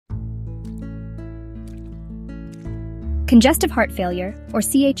Congestive heart failure, or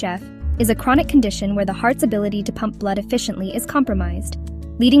CHF, is a chronic condition where the heart's ability to pump blood efficiently is compromised,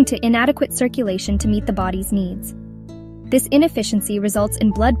 leading to inadequate circulation to meet the body's needs. This inefficiency results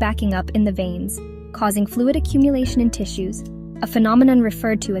in blood backing up in the veins, causing fluid accumulation in tissues, a phenomenon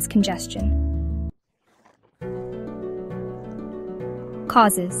referred to as congestion.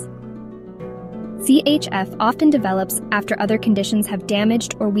 Causes. CHF often develops after other conditions have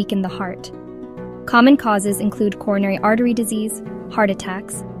damaged or weakened the heart. Common causes include coronary artery disease, heart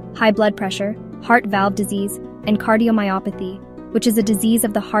attacks, high blood pressure, heart valve disease, and cardiomyopathy, which is a disease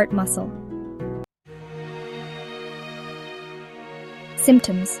of the heart muscle.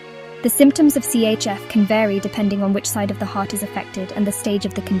 Symptoms. The symptoms of CHF can vary depending on which side of the heart is affected and the stage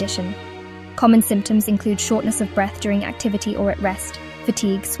of the condition. Common symptoms include shortness of breath during activity or at rest,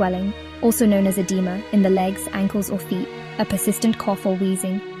 fatigue, swelling, also known as edema, in the legs, ankles, or feet, a persistent cough or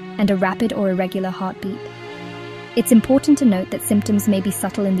wheezing, and a rapid or irregular heartbeat. It's important to note that symptoms may be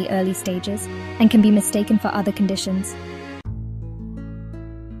subtle in the early stages and can be mistaken for other conditions.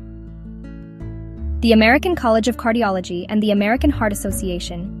 The American College of Cardiology and the American Heart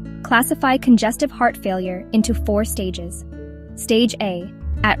Association classify congestive heart failure into 4 stages. Stage A,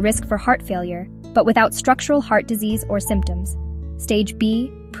 at risk for heart failure, but without structural heart disease or symptoms. Stage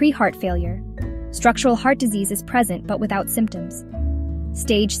B, pre-heart failure. Structural heart disease is present but without symptoms.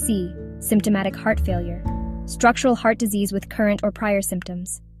 Stage C, symptomatic heart failure. Structural heart disease with current or prior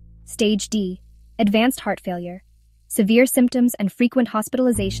symptoms. Stage D, advanced heart failure. Severe symptoms and frequent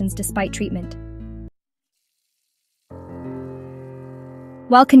hospitalizations despite treatment.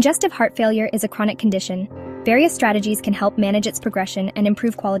 While congestive heart failure is a chronic condition, various strategies can help manage its progression and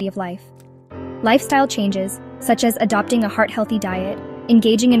improve quality of life. Lifestyle changes, such as adopting a heart-healthy diet,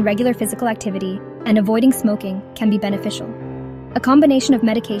 engaging in regular physical activity, and avoiding smoking, can be beneficial. A combination of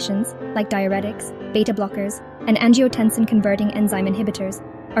medications, like diuretics, beta blockers, and angiotensin-converting enzyme inhibitors,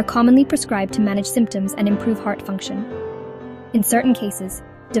 are commonly prescribed to manage symptoms and improve heart function. In certain cases,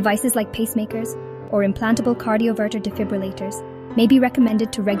 devices like pacemakers or implantable cardioverter defibrillators may be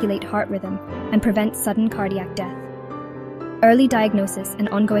recommended to regulate heart rhythm and prevent sudden cardiac death. Early diagnosis and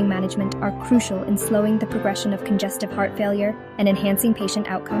ongoing management are crucial in slowing the progression of congestive heart failure and enhancing patient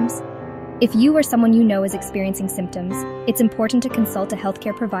outcomes. If you or someone you know is experiencing symptoms, it's important to consult a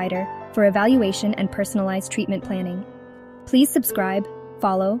healthcare provider for evaluation and personalized treatment planning. Please subscribe,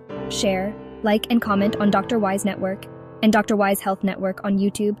 follow, share, like, and comment on Dr. Wise Network and Dr. Wise Health Network on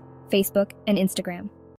YouTube, Facebook, and Instagram.